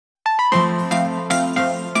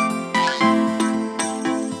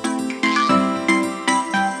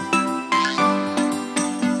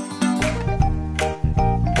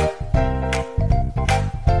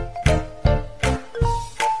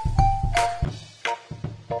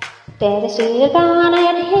Terrestrial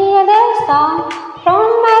planet, hear the song. From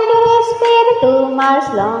Maldives speed to Mars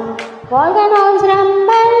long. Volcanoes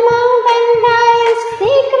rumble, mountain rise.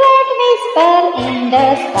 Secret whisper in the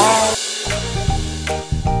sky.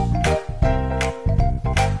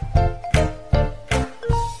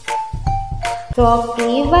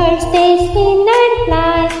 Rocky birds they spin and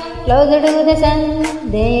fly. Closer to the sun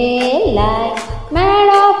they lie. Made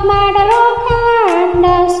of matter, rock and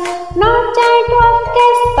dust. Not giant of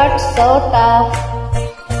gas but so tough.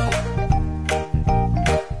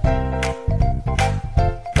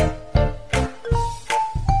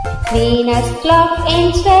 Venus clock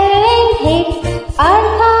in stirring heat.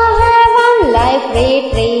 Earth have one life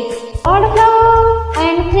retreat. God flow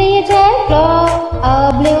and creature glow. A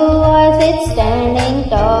blue earth is standing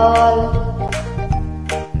tall.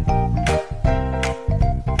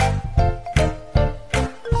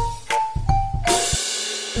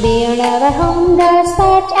 Beyond our home the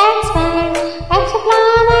search expands.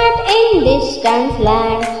 Exoplanet in distant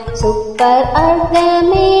land. Super Earth the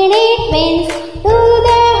minute wins. Do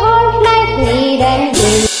they hold like lead and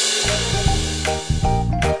win?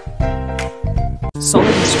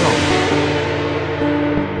 Solid and strong.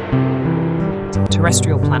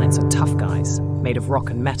 Terrestrial planets are tough guys, made of rock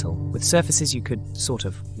and metal, with surfaces you could, sort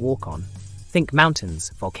of, walk on. Think mountains,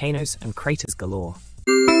 volcanoes, and craters galore.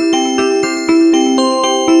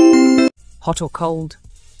 Hot or cold?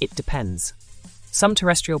 It depends. Some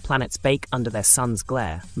terrestrial planets bake under their sun's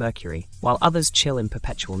glare, Mercury, while others chill in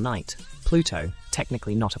perpetual night. Pluto,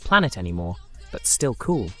 technically not a planet anymore, but still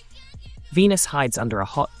cool. Venus hides under a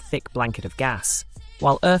hot, thick blanket of gas,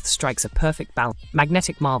 while Earth strikes a perfect balance.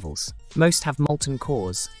 Magnetic marvels. Most have molten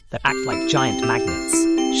cores that act like giant magnets,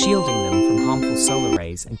 shielding them from harmful solar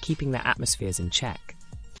rays and keeping their atmospheres in check.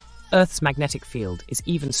 Earth's magnetic field is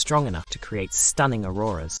even strong enough to create stunning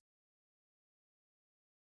auroras.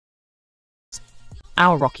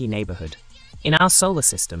 Our rocky neighborhood. In our solar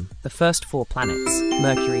system, the first 4 planets,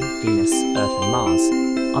 Mercury, Venus, Earth and Mars,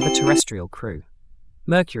 are the terrestrial crew.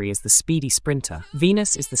 Mercury is the speedy sprinter,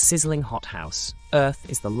 Venus is the sizzling hothouse, Earth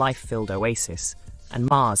is the life-filled oasis, and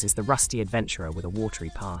Mars is the rusty adventurer with a watery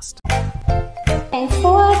past. Thanks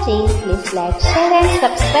for watching. Please like, share and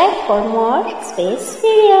subscribe for more space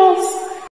videos.